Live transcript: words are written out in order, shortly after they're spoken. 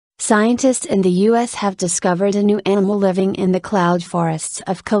Scientists in the U.S. have discovered a new animal living in the cloud forests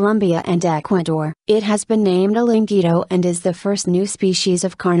of Colombia and Ecuador. It has been named olinguito and is the first new species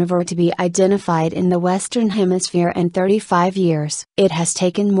of carnivore to be identified in the Western Hemisphere in 35 years. It has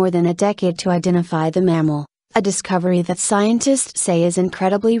taken more than a decade to identify the mammal, a discovery that scientists say is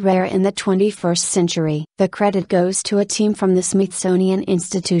incredibly rare in the 21st century. The credit goes to a team from the Smithsonian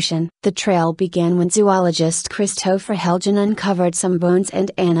Institution. The trail began when zoologist Kristofer Helgen uncovered some bones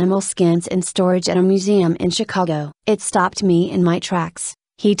and animal skins in storage at a museum in Chicago. "It stopped me in my tracks,"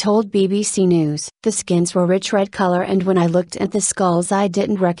 he told BBC News. "The skins were rich red color, and when I looked at the skulls I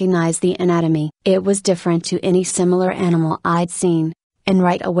didn't recognize the anatomy. It was different to any similar animal I'd seen. And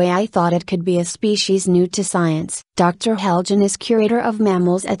right away I thought it could be a species new to science." Dr. Helgen is curator of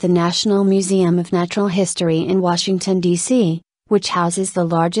mammals at the National Museum of Natural History in Washington, D.C., which houses the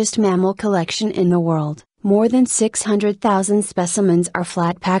largest mammal collection in the world. More than 600,000 specimens are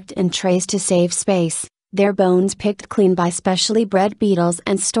flat-packed in trays to save space, their bones picked clean by specially bred beetles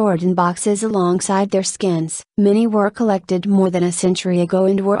and stored in boxes alongside their skins. Many were collected more than a century ago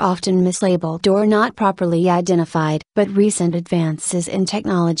and were often mislabeled or not properly identified. But recent advances in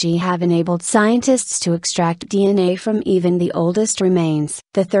technology have enabled scientists to extract DNA from even the oldest remains.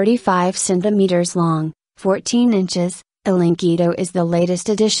 The 35 centimeters long, 14 inches, olinguito is the latest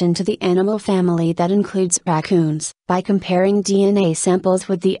addition to the animal family that includes raccoons. By comparing DNA samples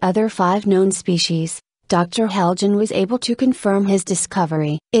with the other 5 known species, Dr. Helgen was able to confirm his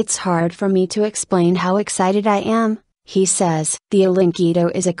discovery. "It's hard for me to explain how excited I am," he says. The olinguito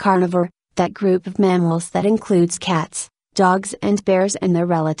is a carnivore, that group of mammals that includes cats, dogs and bears and their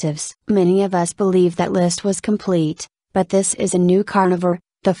relatives. Many of us believe that list was complete, but this is a new carnivore,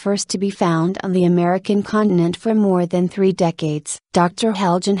 the first to be found on the American continent for more than 3 decades. Dr.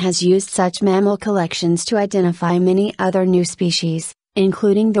 Helgen has used such mammal collections to identify many other new species,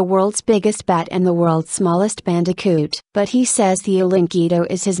 including the world's biggest bat and the world's smallest bandicoot. But he says the olinguito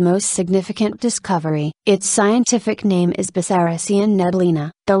is his most significant discovery. Its scientific name is Buceracian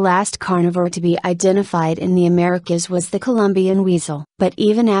neblina. The last carnivore to be identified in the Americas was the Colombian weasel. But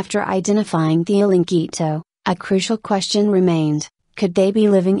even after identifying the olinguito, a crucial question remained. Could they be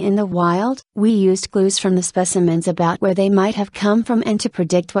living in the wild? We used clues from the specimens about where they might have come from and to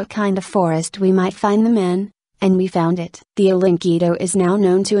predict what kind of forest we might find them in, and we found it. The olinguito is now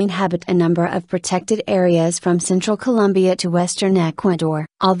known to inhabit a number of protected areas from central Colombia to western Ecuador.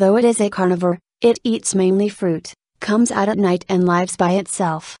 Although it is a carnivore, it eats mainly fruit, comes out at night and lives by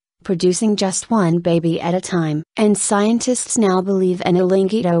itself, producing just one baby at a time. And scientists now believe an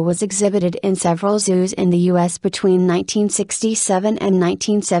olinguito was exhibited in several zoos in the U.S. between 1967 and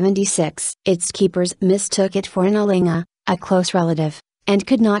 1976. Its keepers mistook it for an olinga, a close relative, and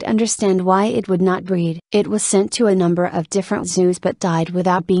could not understand why it would not breed. It was sent to a number of different zoos but died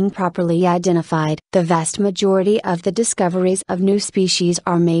without being properly identified. The vast majority of the discoveries of new species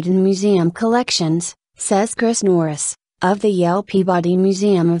are made in museum collections, says Chris Norris, of the Yale Peabody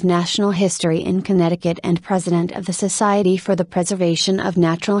Museum of Natural History in Connecticut and president of the Society for the Preservation of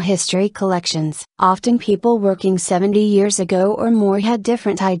Natural History Collections. Often people working 70 years ago or more had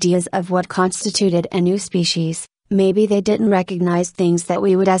different ideas of what constituted a new species. Maybe they didn't recognize things that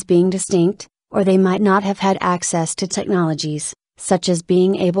we would as being distinct, or they might not have had access to technologies, such as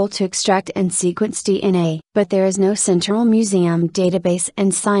being able to extract and sequence DNA. But there is no central museum database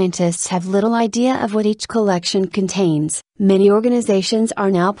and scientists have little idea of what each collection contains. Many organizations are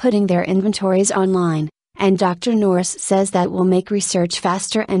now putting their inventories online, and Dr. Norris says that will make research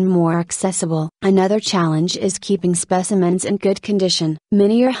faster and more accessible. Another challenge is keeping specimens in good condition.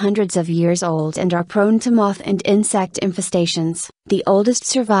 Many are hundreds of years old and are prone to moth and insect infestations. The oldest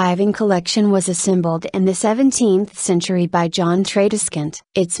surviving collection was assembled in the 17th century by John Tradescant.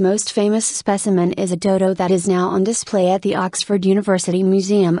 Its most famous specimen is a dodo that is now on display at the Oxford University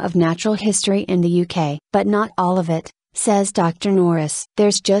Museum of Natural History in the UK. But not all of it, says Dr. Norris.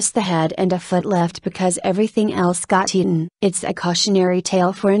 There's just the head and a foot left because everything else got eaten. It's a cautionary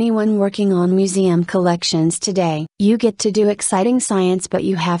tale for anyone working on museum collections today. You get to do exciting science, but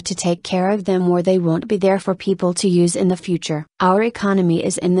you have to take care of them or they won't be there for people to use in the future. Our economy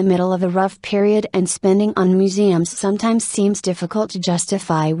is in the middle of a rough period and spending on museums sometimes seems difficult to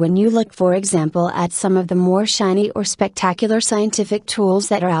justify when you look, for example, at some of the more shiny or spectacular scientific tools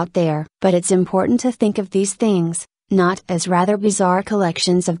that are out there. But it's important to think of these things not as rather bizarre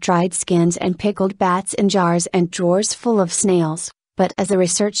collections of dried skins and pickled bats in jars and drawers full of snails, but as a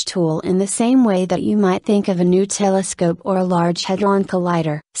research tool in the same way that you might think of a new telescope or a Large Hadron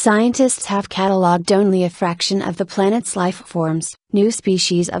Collider. Scientists have catalogued only a fraction of the planet's life forms. New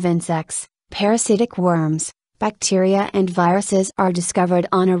species of insects, parasitic worms, Bacteria and viruses are discovered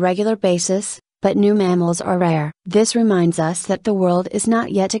on a regular basis, but new mammals are rare. This reminds us that the world is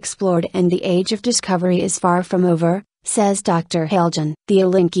not yet explored and the age of discovery is far from over, says Dr. Helgen. The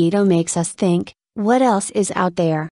olinguito makes us think, what else is out there?